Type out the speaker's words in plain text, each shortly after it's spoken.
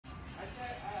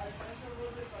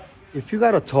If you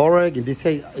got a Touareg, in this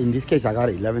case I got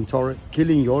 11 Touareg,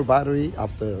 killing your battery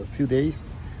after a few days,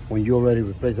 when you already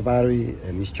replace the battery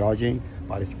and it's charging,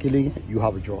 but it's killing it, you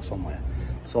have a draw somewhere.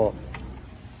 So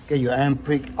get your amp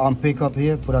pick up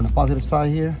here, put on the positive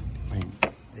side here. I mean,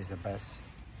 this is the best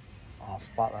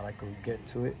spot that I could get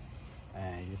to it,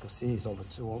 and you can see it's over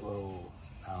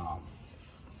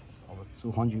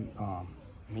 200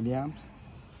 milliamps,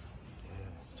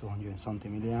 200 and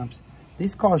something milliamps.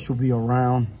 This car should be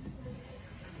around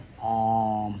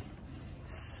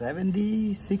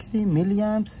 70, 60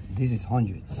 milliamps. This is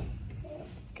hundreds.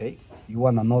 Okay, you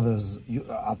want another,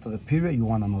 after the period you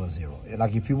want another zero.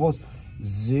 Like if it was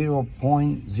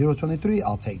 0.023,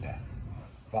 I'll take that,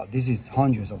 but this is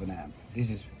hundreds of an amp.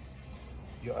 This is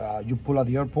you pull out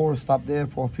the airport, stop there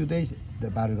for a few days, the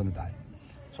battery gonna die.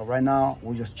 So right now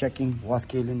we're just checking what's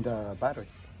killing the battery.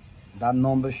 That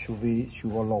number should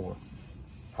go lower.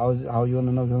 How you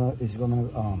gonna know it's gonna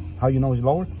how you know it's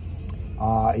lower?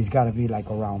 It's gotta be like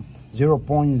around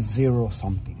 0.0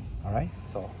 something. All right,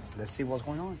 so let's see what's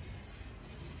going on.